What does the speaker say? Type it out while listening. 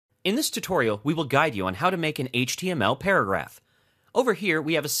In this tutorial, we will guide you on how to make an HTML paragraph. Over here,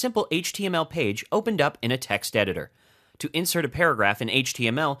 we have a simple HTML page opened up in a text editor. To insert a paragraph in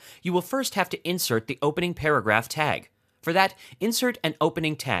HTML, you will first have to insert the opening paragraph tag. For that, insert an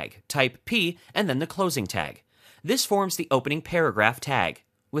opening tag, type P, and then the closing tag. This forms the opening paragraph tag.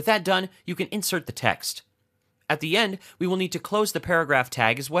 With that done, you can insert the text. At the end, we will need to close the paragraph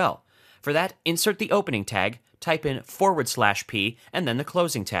tag as well. For that, insert the opening tag, type in /P, and then the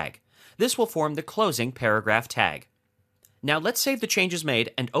closing tag. This will form the closing paragraph tag. Now let's save the changes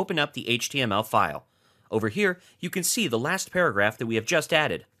made and open up the HTML file. Over here, you can see the last paragraph that we have just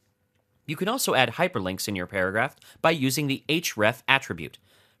added. You can also add hyperlinks in your paragraph by using the href attribute.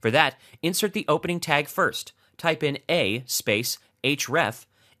 For that, insert the opening tag first. Type in a space href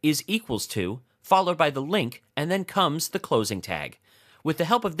is equals to, followed by the link, and then comes the closing tag. With the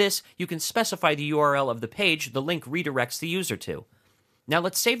help of this, you can specify the URL of the page the link redirects the user to. Now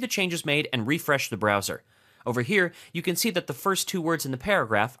let's save the changes made and refresh the browser. Over here, you can see that the first two words in the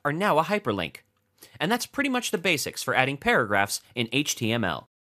paragraph are now a hyperlink. And that's pretty much the basics for adding paragraphs in HTML.